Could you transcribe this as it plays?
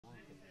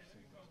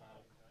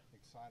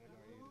excited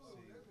are you to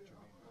see what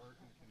Jermaine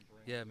Burton can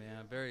bring? Yeah, man,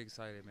 I'm very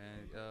excited,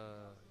 man.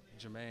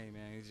 Jermaine,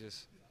 man, he's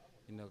just,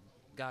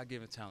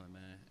 God-given talent,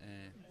 man.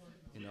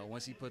 And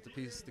once he put the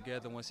pieces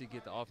together, once he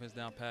get the offense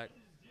down packed,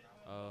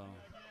 uh,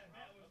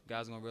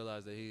 guys gonna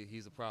realize that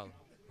he's a problem.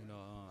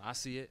 I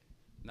see it.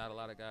 Not a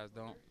lot of guys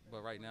don't,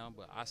 but right now,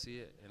 but I see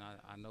it, and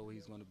I know what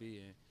he's going to be,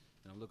 and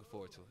I'm looking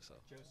forward to it. So.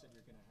 Joe said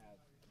you're going to have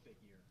a big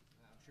year.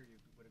 I'm sure you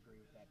would agree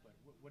with that, but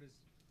what is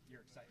your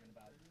excitement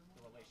about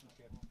the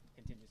relationship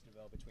continues to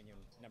develop between you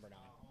and number 9?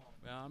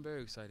 Yeah, I'm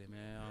very excited,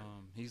 man.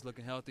 He's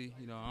looking healthy.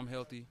 I'm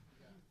healthy,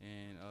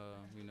 and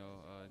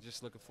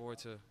just looking forward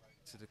to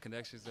the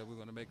connections that we're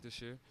going to make this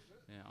year,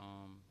 and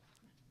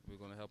we're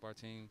going to help our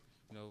team,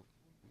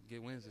 get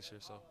wins this year.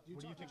 So.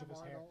 What do you think of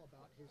his hair?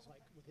 About his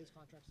with his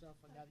contract stuff,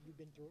 and now that you've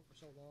been through it for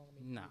so long, I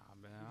mean, nah,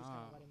 man. You just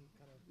kind of let him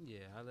kind of.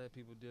 Yeah, I let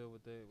people deal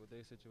with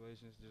their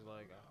situations, just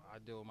like I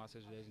deal with my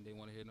situation. They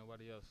want to hear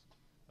nobody else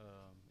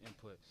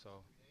input,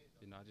 so.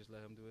 I just let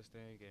him do his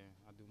thing, and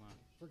I do mine.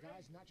 For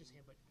guys, not just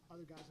him, but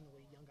other guys in the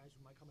league, young guys who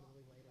might come into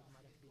the league later, who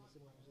might have to be in a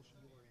similar position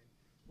you were in,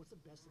 what's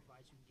the best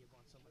advice you can give on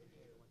somebody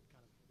handling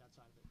kind of that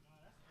side of it?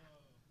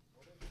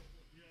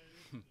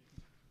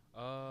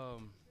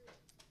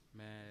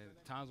 Man,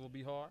 times will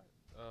be hard,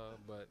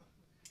 but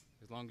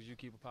as long as you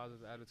keep a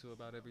positive attitude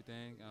about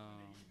everything,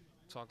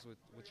 talks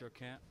with your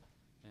camp,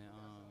 and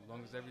as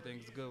long as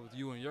everything's good with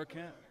you and your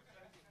camp,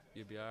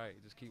 you'll be all right.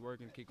 Just keep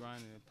working, keep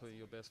grinding, and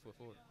putting your best foot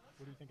forward.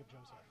 What do you think of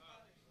Joe's hair?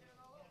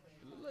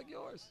 It look like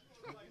yours.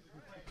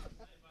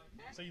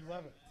 So you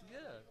love it?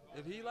 Yeah.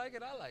 If he like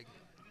it, I like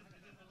it.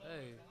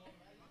 Hey.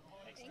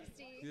 Thanks,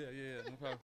 Steve. Yeah, no problem.